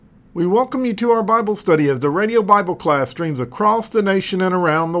We welcome you to our Bible study as the radio Bible class streams across the nation and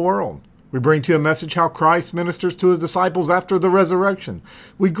around the world. We bring to you a message how Christ ministers to his disciples after the resurrection.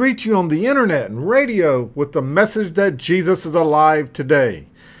 We greet you on the internet and radio with the message that Jesus is alive today.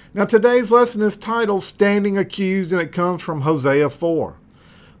 Now today's lesson is titled Standing Accused, and it comes from Hosea 4.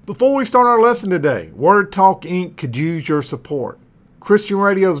 Before we start our lesson today, Word Talk Inc. could use your support. Christian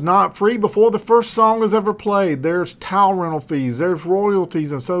radio is not free before the first song is ever played. There's towel rental fees, there's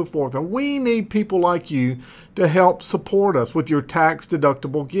royalties, and so forth. And we need people like you to help support us with your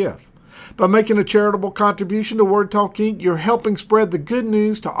tax-deductible gift. By making a charitable contribution to Word Talk Inc., you're helping spread the good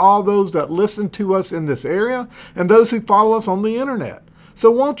news to all those that listen to us in this area and those who follow us on the internet. So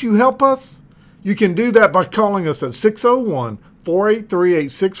won't you help us? You can do that by calling us at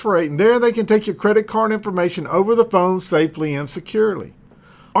 601-483-8648, and there they can take your credit card information over the phone safely and securely.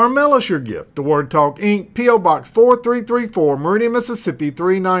 Or mail us your gift to Word Talk Inc., P.O. Box 4334, Meridian, Mississippi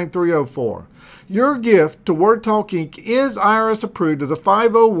 39304. Your gift to Word Talk Inc. is IRS approved as a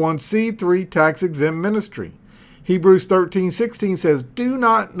 501c3 tax-exempt ministry. Hebrews 13:16 says, "Do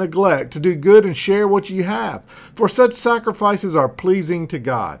not neglect to do good and share what you have, for such sacrifices are pleasing to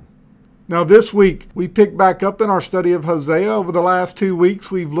God." Now this week, we pick back up in our study of Hosea. Over the last 2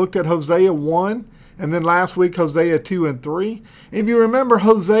 weeks, we've looked at Hosea 1, and then last week, Hosea 2 and 3. If you remember,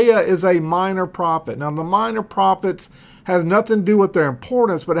 Hosea is a minor prophet. Now the minor prophets has nothing to do with their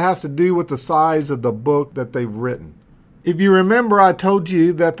importance, but it has to do with the size of the book that they've written. If you remember, I told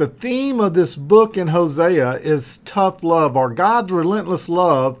you that the theme of this book in Hosea is tough love, or God's relentless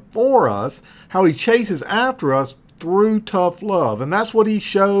love for us, how he chases after us through tough love. And that's what he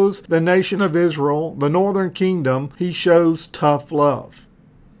shows the nation of Israel, the northern kingdom. He shows tough love.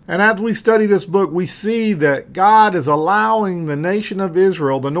 And as we study this book, we see that God is allowing the nation of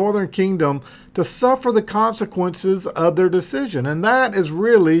Israel, the northern kingdom, to suffer the consequences of their decision. And that is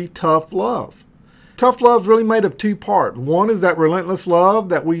really tough love. Tough love is really made of two parts. One is that relentless love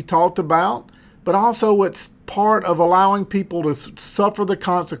that we talked about, but also it's part of allowing people to suffer the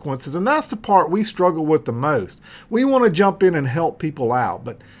consequences. And that's the part we struggle with the most. We want to jump in and help people out,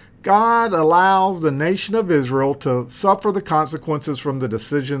 but God allows the nation of Israel to suffer the consequences from the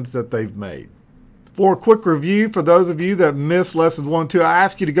decisions that they've made. For a quick review, for those of you that missed lessons 1 and 2, I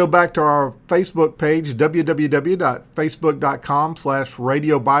ask you to go back to our Facebook page,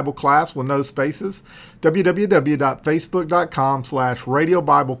 www.facebook.com/Radio Bible Class with no spaces, www.facebook.com/Radio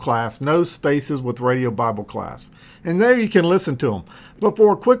Bible Class, no spaces with Radio Bible Class. And there you can listen to them. But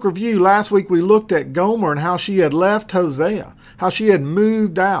for a quick review, last week we looked at Gomer and how she had left Hosea, how she had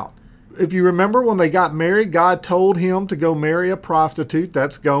moved out. If you remember, when they got married, God told him to go marry a prostitute.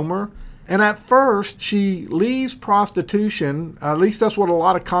 That's Gomer. And at first, she leaves prostitution, at least that's what a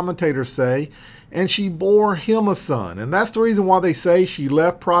lot of commentators say, and she bore him a son. And that's the reason why they say she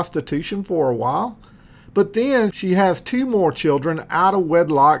left prostitution for a while. But then she has 2 more children out of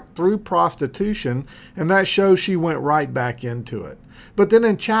wedlock through prostitution, and that shows she went right back into it. But then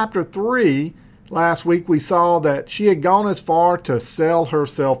in chapter 3, last week, we saw that she had gone as far to sell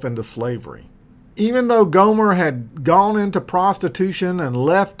herself into slavery. Even though Gomer had gone into prostitution and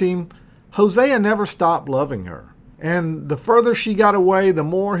left him, Hosea never stopped loving her. And the further she got away, the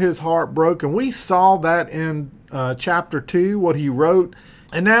more his heart broke. And we saw that in chapter 2, what he wrote.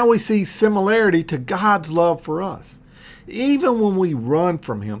 And now we see similarity to God's love for us. Even when we run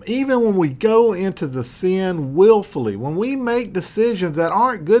from him, even when we go into the sin willfully, when we make decisions that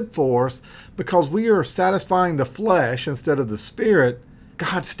aren't good for us because we are satisfying the flesh instead of the spirit,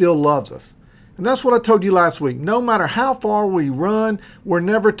 God still loves us. And that's what I told you last week. No matter how far we run, we're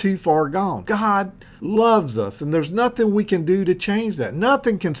never too far gone. God loves us, and there's nothing we can do to change that.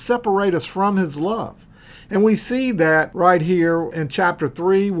 Nothing can separate us from his love. And we see that right here in chapter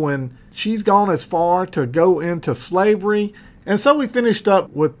 3 when she's gone as far to go into slavery. And so we finished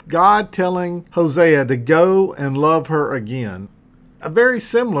up with God telling Hosea to go and love her again. A very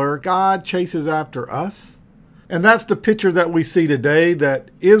similar, God chases after us. And that's the picture that we see today,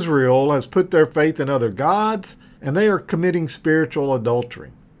 that Israel has put their faith in other gods, and they are committing spiritual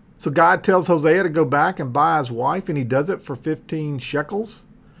adultery. So God tells Hosea to go back and buy his wife, and he does it for 15 shekels.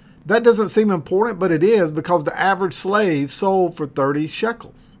 That doesn't seem important, but it is, because the average slave sold for 30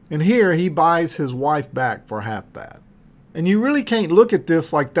 shekels. And here he buys his wife back for half that. And you really can't look at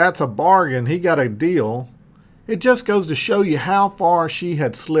this like that's a bargain. He got a deal. It just goes to show you how far she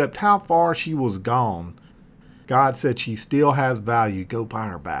had slipped, how far she was gone. God said she still has value. Go buy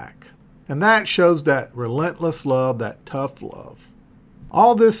her back. And that shows that relentless love, that tough love.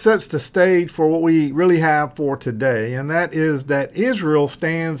 All this sets the stage for what we really have for today, and that is that Israel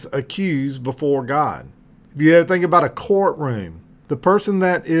stands accused before God. If you ever think about a courtroom, The person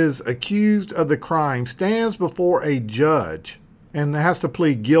that is accused of the crime stands before a judge and has to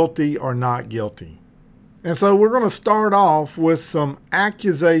plead guilty or not guilty. And so we're going to start off with some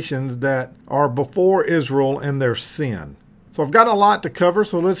accusations that are before Israel and their sin. So I've got a lot to cover,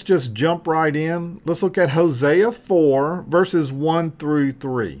 so let's just jump right in. Let's look at Hosea 4, verses 1 through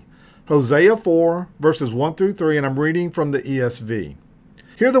 3. Hosea 4, verses 1 through 3, and I'm reading from the ESV.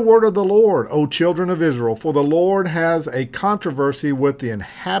 Hear the word of the Lord, O children of Israel, for the Lord has a controversy with the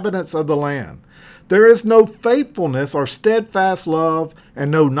inhabitants of the land. There is no faithfulness or steadfast love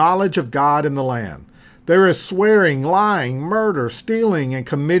and no knowledge of God in the land. There is swearing, lying, murder, stealing, and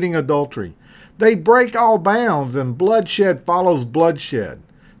committing adultery. They break all bounds, and bloodshed follows bloodshed.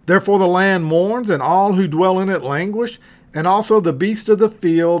 Therefore the land mourns, and all who dwell in it languish, and also the beasts of the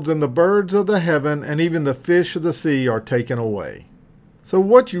fields, and the birds of the heaven, and even the fish of the sea are taken away. So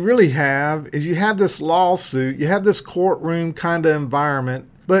what you really have is you have this lawsuit, you have this courtroom kind of environment,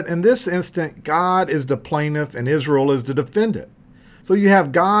 but in this instant, God is the plaintiff and Israel is the defendant. So you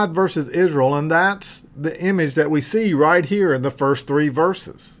have God versus Israel, and that's the image that we see right here in the first 3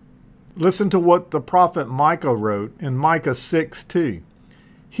 verses. Listen to what the prophet Micah wrote in Micah 6:2.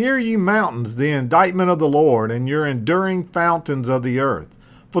 Hear ye mountains, the indictment of the Lord, and your enduring fountains of the earth.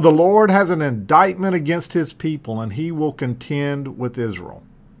 For the Lord has an indictment against his people, and he will contend with Israel.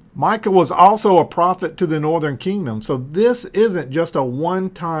 Micah was also a prophet to the northern kingdom, so this isn't just a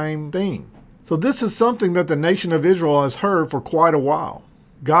one-time thing. So this is something that the nation of Israel has heard for quite a while.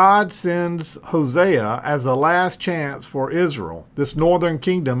 God sends Hosea as the last chance for Israel, this northern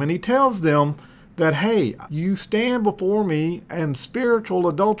kingdom, and he tells them that, hey, you stand before me in spiritual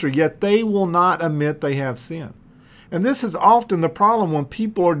adultery, yet they will not admit they have sinned. And this is often the problem when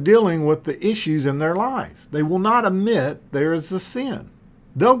people are dealing with the issues in their lives. They will not admit there is a sin.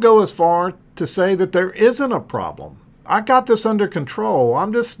 They'll go as far to say that there isn't a problem. I got this under control.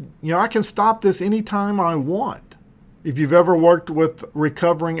 I can stop this anytime I want. If you've ever worked with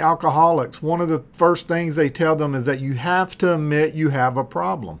recovering alcoholics, one of the first things they tell them is that you have to admit you have a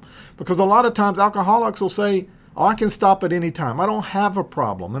problem. Because a lot of times alcoholics will say, oh, I can stop at any time. I don't have a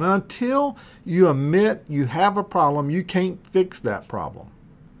problem. And until you admit you have a problem, you can't fix that problem.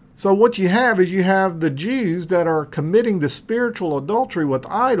 So what you have is you have the Jews that are committing the spiritual adultery with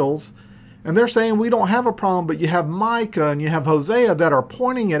idols, and they're saying we don't have a problem, but you have Micah and you have Hosea that are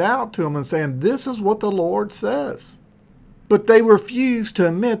pointing it out to them and saying this is what the Lord says. But they refuse to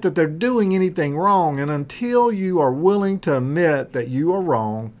admit that they're doing anything wrong, and until you are willing to admit that you are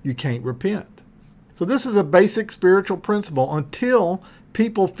wrong, you can't repent. So this is a basic spiritual principle. Until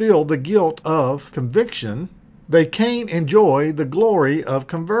people feel the guilt of conviction, they can't enjoy the glory of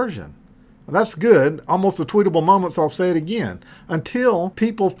conversion. That's good. Almost a tweetable moment, so I'll say it again. Until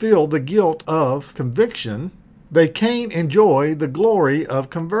people feel the guilt of conviction, they can't enjoy the glory of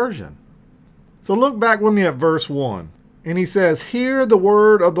conversion. So look back with me at verse 1. And he says, hear the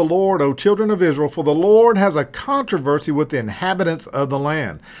word of the Lord, O children of Israel, for the Lord has a controversy with the inhabitants of the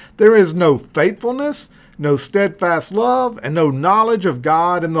land. There is no faithfulness, no steadfast love, and no knowledge of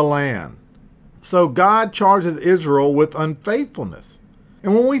God in the land. So God charges Israel with unfaithfulness.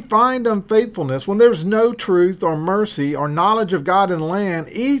 And when we find unfaithfulness, when there's no truth or mercy or knowledge of God in the land,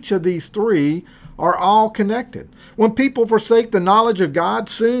 each of these 3 are all connected. When people forsake the knowledge of God,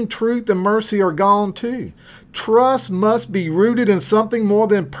 soon truth and mercy are gone too. Trust must be rooted in something more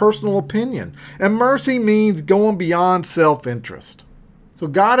than personal opinion. And mercy means going beyond self-interest. So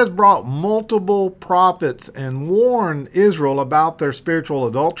God has brought multiple prophets and warned Israel about their spiritual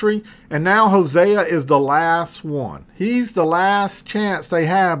adultery. And now Hosea is the last one. He's the last chance they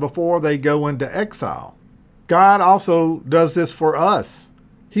have before they go into exile. God also does this for us.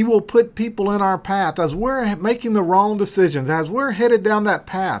 He will put people in our path as we're making the wrong decisions, as we're headed down that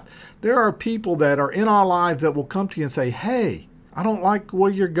path. There are people that are in our lives that will come to you and say, hey, I don't like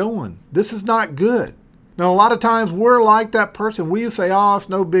where you're going. This is not good. Now, a lot of times we're like that person. We say, oh, it's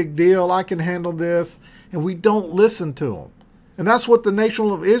no big deal. I can handle this. And we don't listen to them. And that's what the nation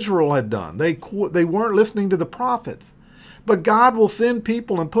of Israel had done. They weren't listening to the prophets. But God will send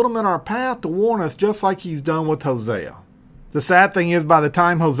people and put them in our path to warn us, just like he's done with Hosea. The sad thing is, by the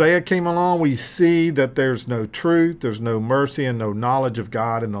time Hosea came along, we see that there's no truth, there's no mercy, and no knowledge of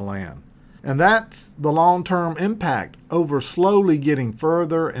God in the land. And that's the long-term impact over slowly getting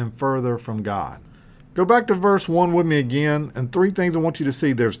further and further from God. Go back to verse 1 with me again, and 3 things I want you to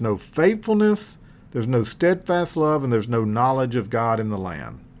see. There's no faithfulness, there's no steadfast love, and there's no knowledge of God in the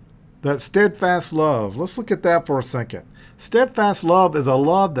land. That steadfast love, let's look at that for a second. Steadfast love is a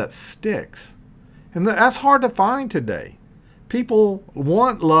love that sticks. And that's hard to find today. People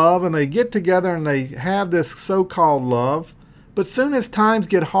want love and they get together and they have this so-called love, But soon as times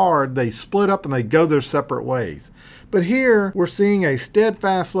get hard, they split up and they go their separate ways. But here we're seeing a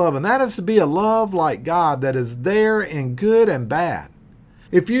steadfast love, and that is to be a love like God that is there in good and bad.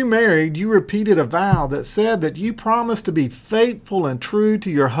 If you married, you repeated a vow that said that you promised to be faithful and true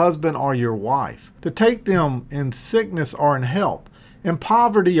to your husband or your wife, to take them in sickness or in health, in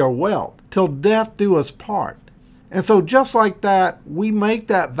poverty or wealth, till death do us part. And so just like that, we make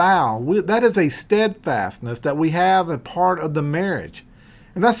that vow. That is a steadfastness that we have a part of the marriage.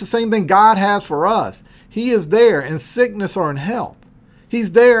 And that's the same thing God has for us. He is there in sickness or in health.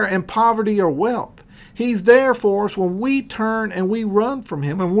 He's there in poverty or wealth. He's there for us when we turn and we run from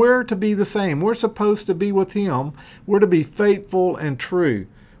Him. And we're to be the same. We're supposed to be with Him. We're to be faithful and true.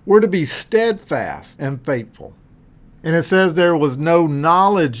 We're to be steadfast and faithful. And it says there was no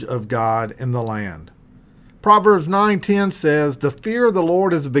knowledge of God in the land. Proverbs 9:10 says, "The fear of the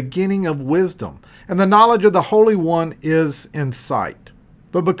Lord is the beginning of wisdom, and the knowledge of the Holy One is insight."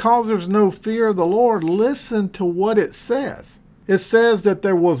 But because there's no fear of the Lord, listen to what it says. It says that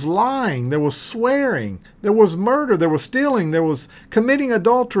there was lying, there was swearing, there was murder, there was stealing, there was committing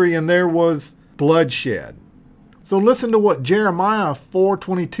adultery, and there was bloodshed. So listen to what Jeremiah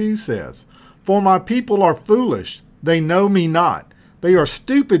 4:22 says. "For my people are foolish, they know me not. They are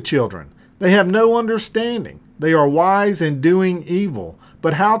stupid children. They have no understanding. They are wise in doing evil,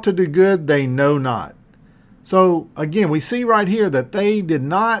 but how to do good they know not." So again, we see right here that they did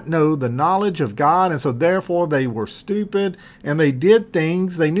not know the knowledge of God, and so therefore they were stupid, and they did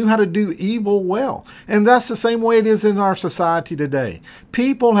things, they knew how to do evil well. And that's the same way it is in our society today.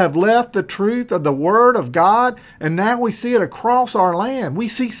 People have left the truth of the Word of God, and now we see it across our land. We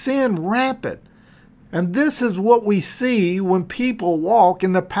see sin rampant. And this is what we see when people walk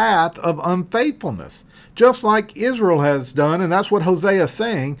in the path of unfaithfulness, just like Israel has done, and that's what Hosea is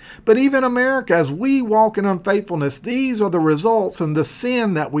saying. But even America, as we walk in unfaithfulness, these are the results and the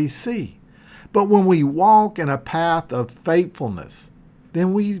sin that we see. But when we walk in a path of faithfulness,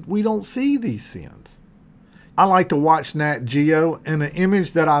 then we don't see these sins. I like to watch Nat Geo, and an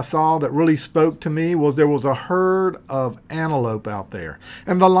image that I saw that really spoke to me was there was a herd of antelope out there,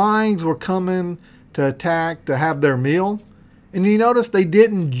 and the lions were coming to attack, to have their meal. And you notice they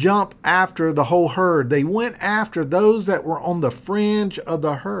didn't jump after the whole herd. They went after those that were on the fringe of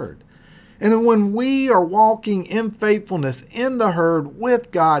the herd. And when we are walking in faithfulness in the herd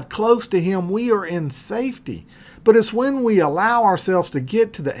with God, close to Him, we are in safety. But it's when we allow ourselves to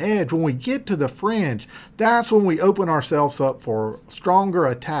get to the edge, when we get to the fringe, that's when we open ourselves up for stronger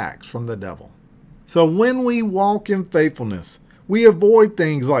attacks from the devil. So when we walk in faithfulness, we avoid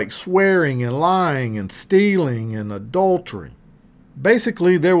things like swearing and lying and stealing and adultery.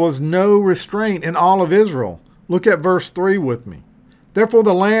 Basically, there was no restraint in all of Israel. Look at verse 3 with me. "Therefore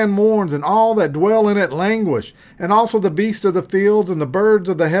the land mourns, and all that dwell in it languish, and also the beasts of the fields, and the birds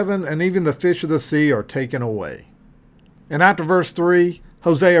of the heaven, and even the fish of the sea are taken away." And after verse 3,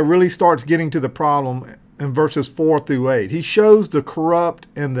 Hosea really starts getting to the problem in verses 4 through 8. He shows the corrupt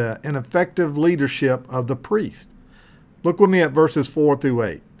and the ineffective leadership of the priest. Look with me at verses 4 through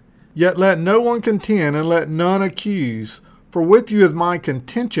 8. "Yet let no one contend, and let none accuse, for with you is my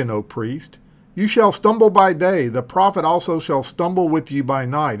contention, O priest. You shall stumble by day, the prophet also shall stumble with you by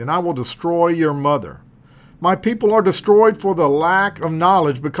night, and I will destroy your mother. My people are destroyed for the lack of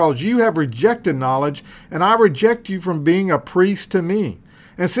knowledge, because you have rejected knowledge, and I reject you from being a priest to me.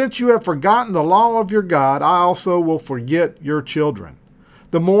 And since you have forgotten the law of your God, I also will forget your children.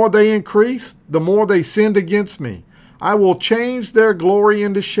 The more they increase, the more they sinned against me. I will change their glory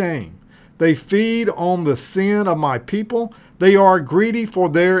into shame. They feed on the sin of my people. They are greedy for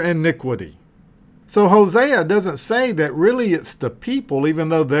their iniquity." So Hosea doesn't say that really it's the people, even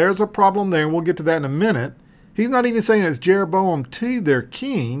though there's a problem there, and we'll get to that in a minute. He's not even saying it's Jeroboam too, their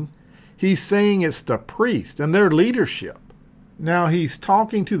king. He's saying it's the priest and their leadership. Now he's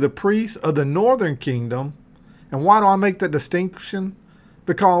talking to the priests of the northern kingdom. And why do I make that distinction?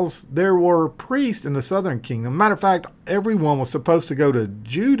 Because there were priests in the southern kingdom. Matter of fact, everyone was supposed to go to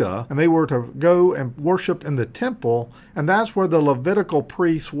Judah, and they were to go and worship in the temple, and that's where the Levitical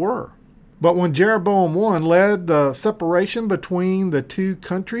priests were. But when Jeroboam I led the separation between the two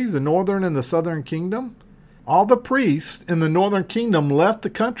countries, the northern and the southern kingdom, all the priests in the northern kingdom left the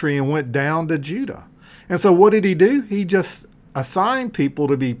country and went down to Judah. And so what did he do? He just assigned people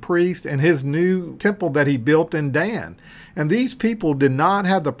to be priests in his new temple that he built in Dan. And these people did not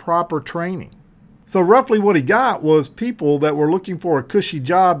have the proper training. So roughly what he got was people that were looking for a cushy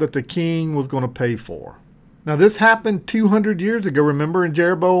job that the king was going to pay for. Now this happened 200 years ago, remember, in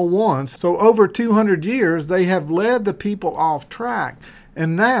Jeroboam I. So over 200 years, they have led the people off track.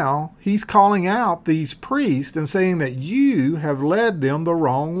 And now he's calling out these priests and saying that you have led them the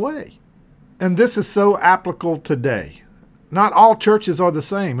wrong way. And this is so applicable today. Not all churches are the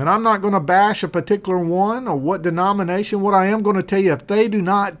same. And I'm not going to bash a particular one or what denomination. What I am going to tell you, if they do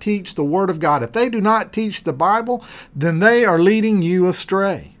not teach the Word of God, if they do not teach the Bible, then they are leading you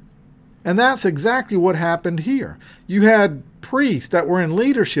astray. And that's exactly what happened here. You had priests that were in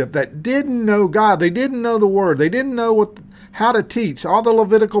leadership that didn't know God. They didn't know the Word. They didn't know how to teach. All the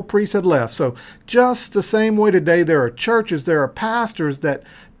Levitical priests had left. So just the same way today, there are churches, there are pastors that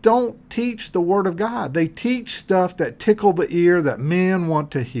don't teach the Word of God. They teach stuff that tickle the ear that men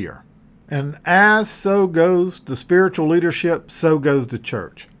want to hear. And as so goes the spiritual leadership, so goes the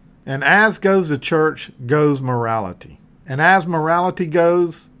church. And as goes the church, goes morality. And as morality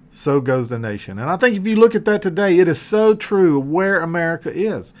goes, so goes the nation. And I think if you look at that today, it is so true of where America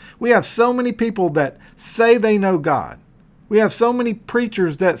is. We have so many people that say they know God. We have so many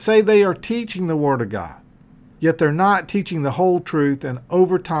preachers that say they are teaching the Word of God. Yet they're not teaching the whole truth, and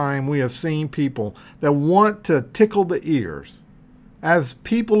over time we have seen people that want to tickle the ears. As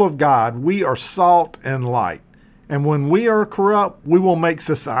people of God, we are salt and light. And when we are corrupt, we will make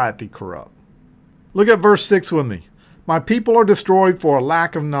society corrupt. Look at verse 6 with me. My people are destroyed for a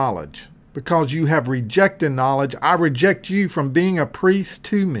lack of knowledge. Because you have rejected knowledge, I reject you from being a priest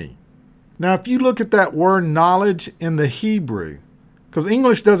to me. Now, if you look at that word knowledge in the Hebrew, because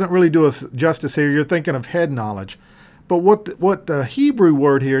English doesn't really do us justice here. You're thinking of head knowledge. But what the Hebrew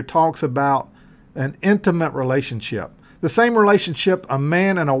word here talks about an intimate relationship. The same relationship a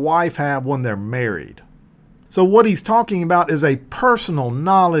man and a wife have when they're married. So what he's talking about is a personal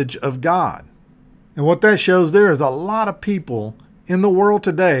knowledge of God. And what that shows there is a lot of people in the world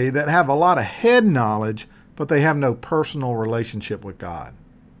today that have a lot of head knowledge, but they have no personal relationship with God.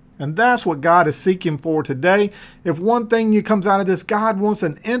 And that's what God is seeking for today. If one thing that comes out of this, God wants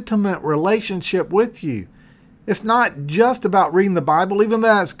an intimate relationship with you. It's not just about reading the Bible, even though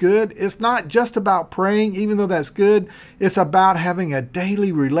that's good. It's not just about praying, even though that's good. It's about having a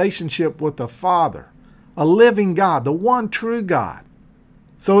daily relationship with the Father, a living God, the one true God.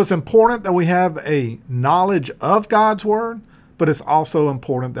 So it's important that we have a knowledge of God's Word, but it's also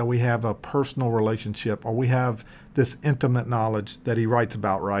important that we have a personal relationship, or we have this intimate knowledge that he writes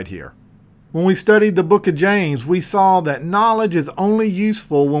about right here. When we studied the book of James, we saw that knowledge is only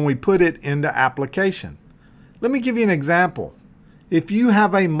useful when we put it into application. Let me give you an example. If you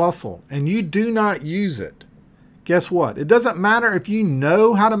have a muscle and you do not use it, guess what? It doesn't matter if you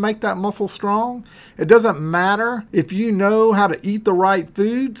know how to make that muscle strong. It doesn't matter if you know how to eat the right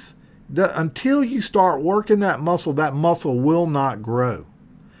foods. Until you start working that muscle will not grow.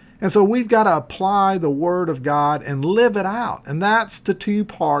 And so we've got to apply the Word of God and live it out. And that's the two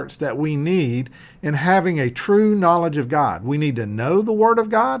parts that we need in having a true knowledge of God. We need to know the Word of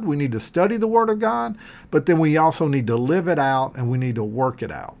God. We need to study the Word of God. But then we also need to live it out, and we need to work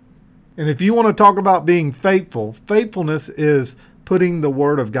it out. And if you want to talk about being faithful, faithfulness is putting the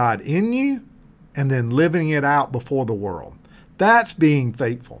Word of God in you and then living it out before the world. That's being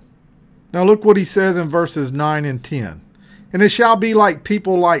faithful. Now look what he says in verses 9 and 10. And it shall be like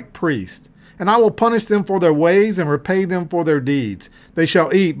people like priests, and I will punish them for their ways and repay them for their deeds. They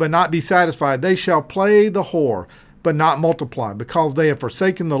shall eat, but not be satisfied. They shall play the whore, but not multiply, because they have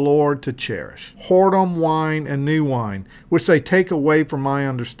forsaken the Lord to cherish whoredom, wine, and new wine, which they take away from my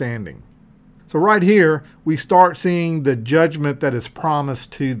understanding. So right here, we start seeing the judgment that is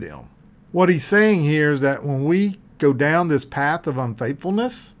promised to them. What he's saying here is that when we go down this path of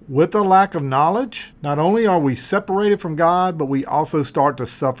unfaithfulness with a lack of knowledge, not only are we separated from God, but we also start to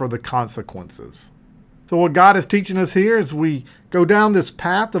suffer the consequences. So what God is teaching us here is we go down this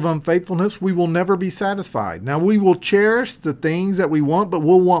path of unfaithfulness, we will never be satisfied. Now we will cherish the things that we want, but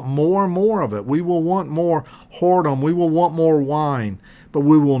we'll want more and more of it. We will want more whoredom. We will want more wine, but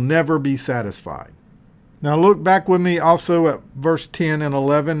we will never be satisfied. Now look back with me also at verse 10 and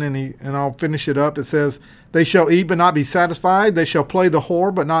 11, and I'll finish it up. It says, they shall eat but not be satisfied. They shall play the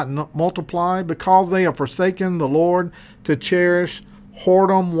whore but not multiply, because they have forsaken the Lord to cherish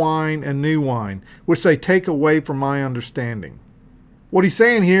whoredom, wine, and new wine, which they take away from my understanding. What he's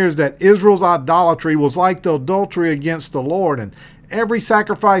saying here is that Israel's idolatry was like the adultery against the Lord, and every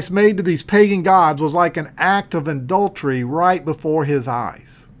sacrifice made to these pagan gods was like an act of adultery right before his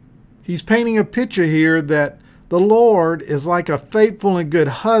eyes. He's painting a picture here that the Lord is like a faithful and good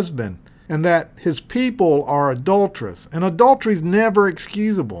husband, and that his people are adulterous. And adultery is never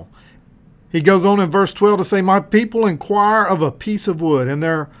excusable. He goes on in verse 12 to say, my people inquire of a piece of wood, and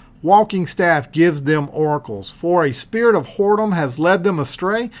their walking staff gives them oracles. For a spirit of whoredom has led them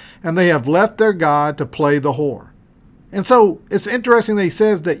astray, and they have left their God to play the whore. And so it's interesting that he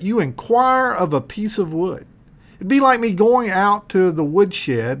says that you inquire of a piece of wood. It'd be like me going out to the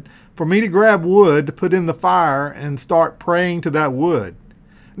woodshed for me to grab wood to put in the fire and start praying to that wood.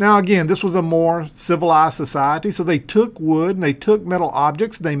 Now again, this was a more civilized society, so they took wood and they took metal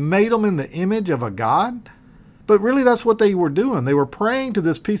objects, and they made them in the image of a god. But really that's what they were doing. They were praying to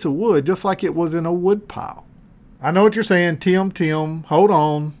this piece of wood just like it was in a wood pile. I know what you're saying, Tim, hold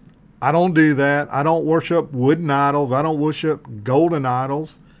on. I don't do that. I don't worship wooden idols. I don't worship golden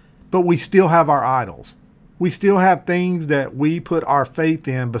idols. But we still have our idols. We still have things that we put our faith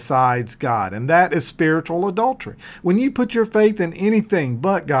in besides God, and that is spiritual adultery. When you put your faith in anything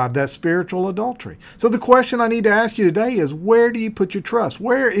but God, that's spiritual adultery. So the question I need to ask you today is, where do you put your trust?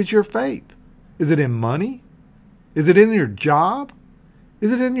 Where is your faith? Is it in money? Is it in your job?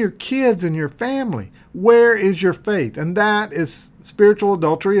 Is it in your kids and your family? Where is your faith? And that is spiritual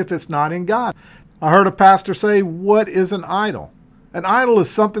adultery if it's not in God. I heard a pastor say, what is an idol? An idol is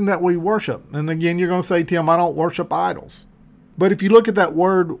something that we worship. And again, you're going to say, Tim, I don't worship idols. But if you look at that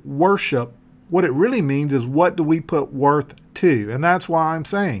word worship, what it really means is, what do we put worth to? And that's why I'm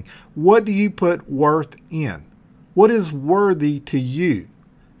saying, what do you put worth in? What is worthy to you?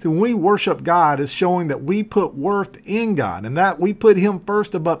 So when we worship God, it's showing that we put worth in God and that we put Him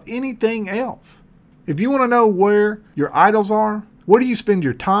first above anything else. If you want to know where your idols are, where do you spend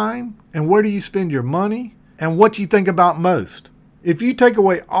your time, and where do you spend your money, and what you think about most? If you take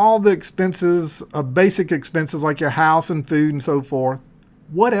away all the expenses, basic expenses like your house and food and so forth,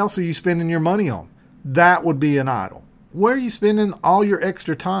 what else are you spending your money on? That would be an idol. Where are you spending all your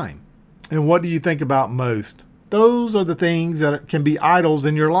extra time? And what do you think about most? Those are the things that can be idols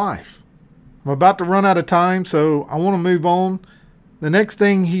in your life. I'm about to run out of time, so I want to move on. The next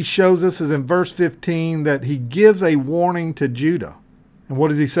thing he shows us is in verse 15 that he gives a warning to Judah. And what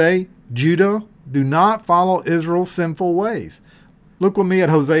does he say? Judah, do not follow Israel's sinful ways. Look with me at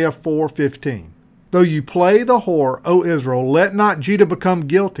Hosea 4:15. Though you play the whore, O Israel, let not Judah become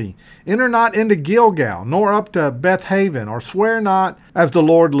guilty. Enter not into Gilgal, nor up to Bethaven, or swear not as the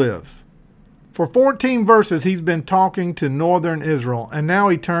Lord lives. For 14 verses, he's been talking to northern Israel, and now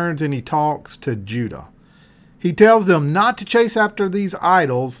he turns and he talks to Judah. He tells them not to chase after these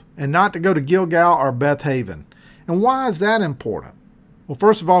idols and not to go to Gilgal or Bethaven. And why is that important? Well,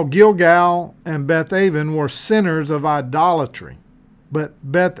 first of all, Gilgal and Bethaven were centers of idolatry. But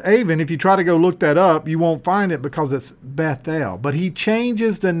Bethaven, if you try to go look that up, you won't find it because it's Bethel. But he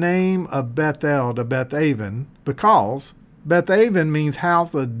changes the name of Bethel to Bethaven because Bethaven means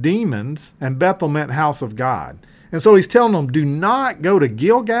house of demons and Bethel meant house of God. And so he's telling them, do not go to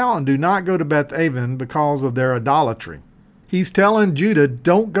Gilgal and do not go to Bethaven because of their idolatry. He's telling Judah,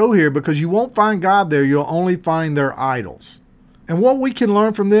 don't go here because you won't find God there. You'll only find their idols. And what we can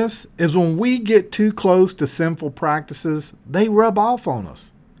learn from this is when we get too close to sinful practices, they rub off on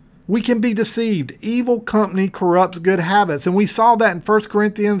us. We can be deceived. Evil company corrupts good habits. And we saw that in 1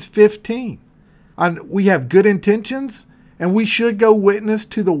 Corinthians 15. We have good intentions and we should go witness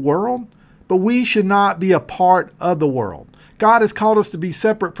to the world, but we should not be a part of the world. God has called us to be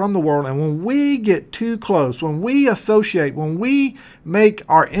separate from the world. And when we get too close, when we associate, when we make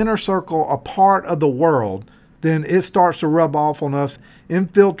our inner circle a part of the world, then it starts to rub off on us,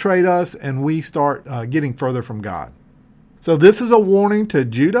 infiltrate us, and we start getting further from God. So this is a warning to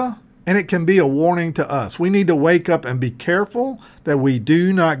Judah, and it can be a warning to us. We need to wake up and be careful that we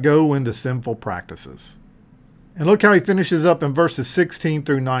do not go into sinful practices. And look how he finishes up in verses 16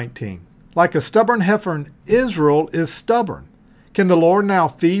 through 19. Like a stubborn heifer, Israel is stubborn. Can the Lord now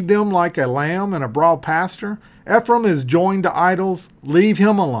feed them like a lamb in a broad pasture? Ephraim is joined to idols. Leave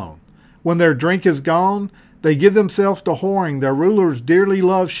him alone. When their drink is gone, they give themselves to whoring. Their rulers dearly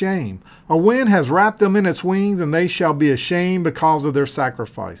love shame. A wind has wrapped them in its wings, and they shall be ashamed because of their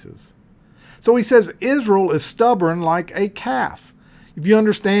sacrifices. So he says Israel is stubborn like a calf. If you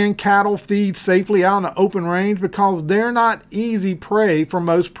understand, cattle feed safely out in the open range because they're not easy prey for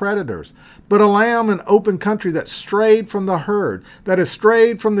most predators. But a lamb in open country that strayed from the herd, that has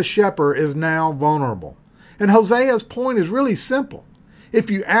strayed from the shepherd, is now vulnerable. And Hosea's point is really simple. If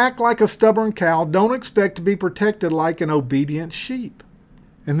you act like a stubborn cow, don't expect to be protected like an obedient sheep.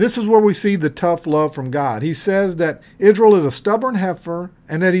 And this is where we see the tough love from God. He says that Israel is a stubborn heifer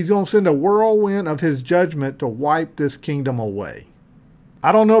and that he's going to send a whirlwind of his judgment to wipe this kingdom away.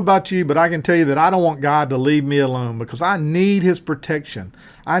 I don't know about you, but I can tell you that I don't want God to leave me alone because I need his protection.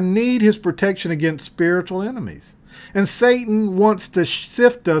 I need his protection against spiritual enemies. And Satan wants to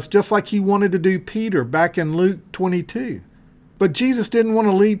sift us just like he wanted to do Peter back in Luke 22. But Jesus didn't want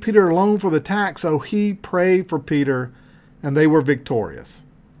to leave Peter alone for the attack, so he prayed for Peter, and they were victorious.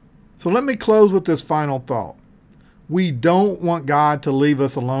 So let me close with this final thought. We don't want God to leave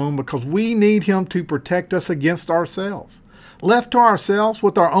us alone because we need Him to protect us against ourselves. Left to ourselves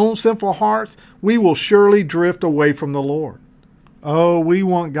with our own sinful hearts, we will surely drift away from the Lord. Oh, we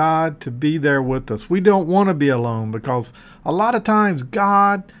want God to be there with us. We don't want to be alone because a lot of times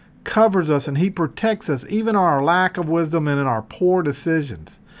God covers us and He protects us, even in our lack of wisdom and in our poor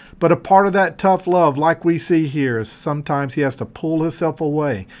decisions. But a part of that tough love, like we see here, is sometimes He has to pull Himself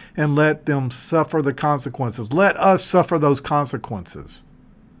away and let them suffer the consequences. Let us suffer those consequences.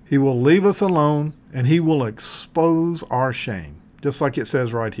 He will leave us alone and He will expose our shame, just like it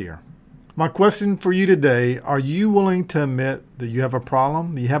says right here. My question for you today, are you willing to admit that you have a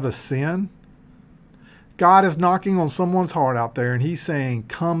problem, you have a sin? God is knocking on someone's heart out there and He's saying,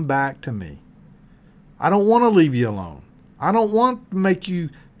 come back to me. I don't want to leave you alone. I don't want to make you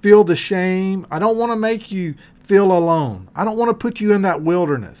feel the shame. I don't want to make you feel alone. I don't want to put you in that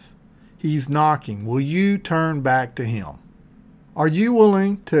wilderness. He's knocking. Will you turn back to Him? Are you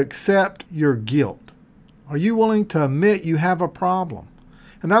willing to accept your guilt? Are you willing to admit you have a problem?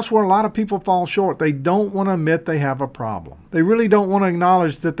 And that's where a lot of people fall short. They don't want to admit they have a problem. They really don't want to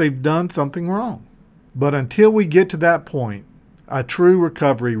acknowledge that they've done something wrong. But until we get to that point, a true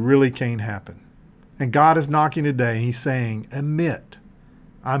recovery really can't happen. And God is knocking today. He's saying, admit,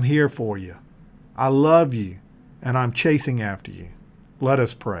 I'm here for you. I love you, and I'm chasing after you. Let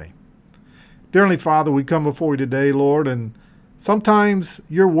us pray. Dear Heavenly Father, we come before you today, Lord, and sometimes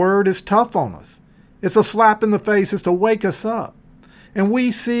your word is tough on us. It's a slap in the face. It's to wake us up. And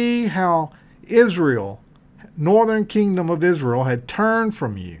we see how Israel, northern kingdom of Israel, had turned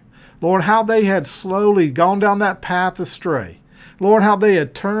from you. Lord, how they had slowly gone down that path astray. Lord, how they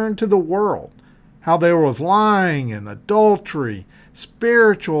had turned to the world. How there was lying and adultery,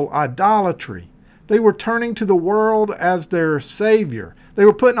 spiritual idolatry. They were turning to the world as their Savior. They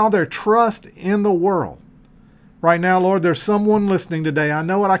were putting all their trust in the world. Right now, Lord, there's someone listening today. I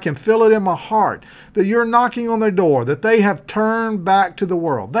know it. I can feel it in my heart that you're knocking on their door, that they have turned back to the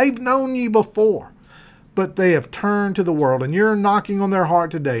world. They've known you before, but they have turned to the world. And you're knocking on their heart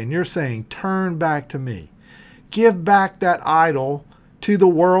today, and you're saying, turn back to me. Give back that idol to the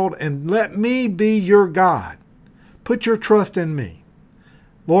world and let me be your God. Put your trust in me.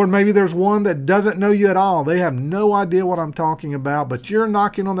 Lord, maybe there's one that doesn't know you at all. They have no idea what I'm talking about, but you're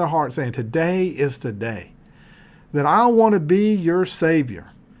knocking on their heart saying, today is the day that I want to be your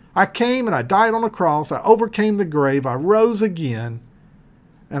Savior. I came and I died on the cross. I overcame the grave. I rose again,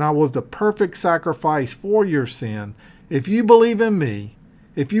 and I was the perfect sacrifice for your sin. If you believe in me,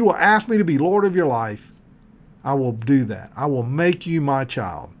 if you will ask me to be Lord of your life, I will do that. I will make you my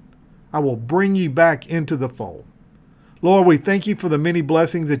child. I will bring you back into the fold. Lord, we thank you for the many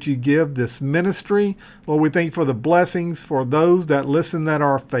blessings that you give this ministry. Lord, we thank you for the blessings for those that listen that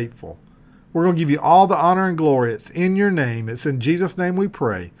are faithful. We're going to give you all the honor and glory. It's in your name. It's in Jesus' name we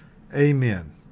pray. Amen.